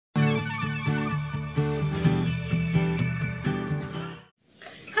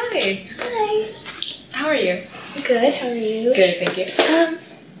Hey. Hi. How are you? Good, how are you? Good, thank you.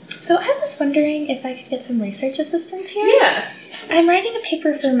 So I was wondering if I could get some research assistance here. Yeah. I'm writing a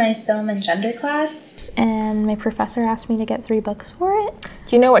paper for my film and gender class, and my professor asked me to get 3 books for it.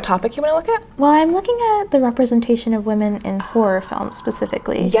 Do you know what topic you want to look at? Well, I'm looking at the representation of women in horror films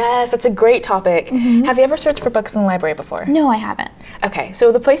specifically. Yes, that's a great topic. Have you ever searched for books in the library before? No, I haven't. Okay,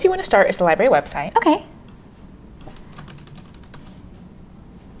 so the place you want to start is the library website. Okay.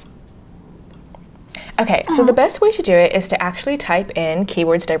 Okay, so the best way to do it is to actually type in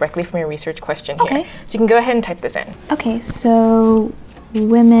keywords directly from your research question here. Okay. So you can go ahead and type this in. Okay, so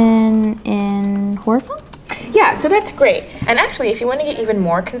women in horror film? Yeah, so that's great. And actually, if you want to get even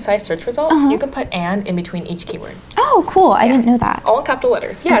more concise search results, you can put "and" in between each keyword. Oh, cool. I didn't know that. All in capital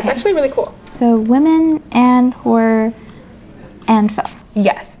letters. Yeah, it's Okay. actually really cool. So women and horror and film.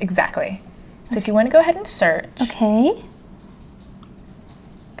 Yes, exactly. So if you want to go ahead and search. Okay.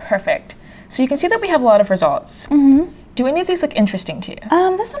 Perfect. So you can see that we have a lot of results. Do any of these look interesting to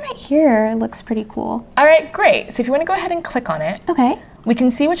you? This one right here looks pretty cool. All right, great. So if you want to go ahead and click on it, Okay. we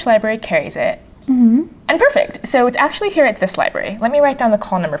can see which library carries it. And perfect. So it's actually here at this library. Let me write down the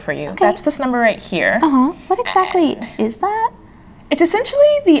call number for you. Okay. That's this number right here. What exactly is that? It's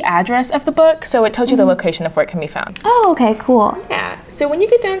essentially the address of the book, so it tells you the location of where it can be found. Oh, okay, cool. Yeah, so when you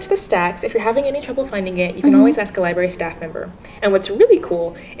get down to the stacks, if you're having any trouble finding it, you can always ask a library staff member. And what's really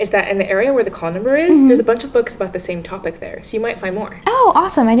cool is that in the area where the call number is, there's a bunch of books about the same topic there, so you might find more. Oh,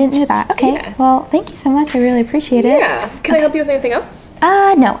 awesome. I didn't know that. Okay. Yeah. Well, thank you so much. I really appreciate it. Yeah. Can I help you with anything else?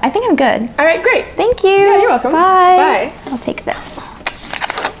 No, I think I'm good. All right, great. Thank you. Yeah, you're welcome. Bye. Bye. I'll take this.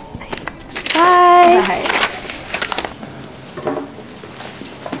 Bye. Bye.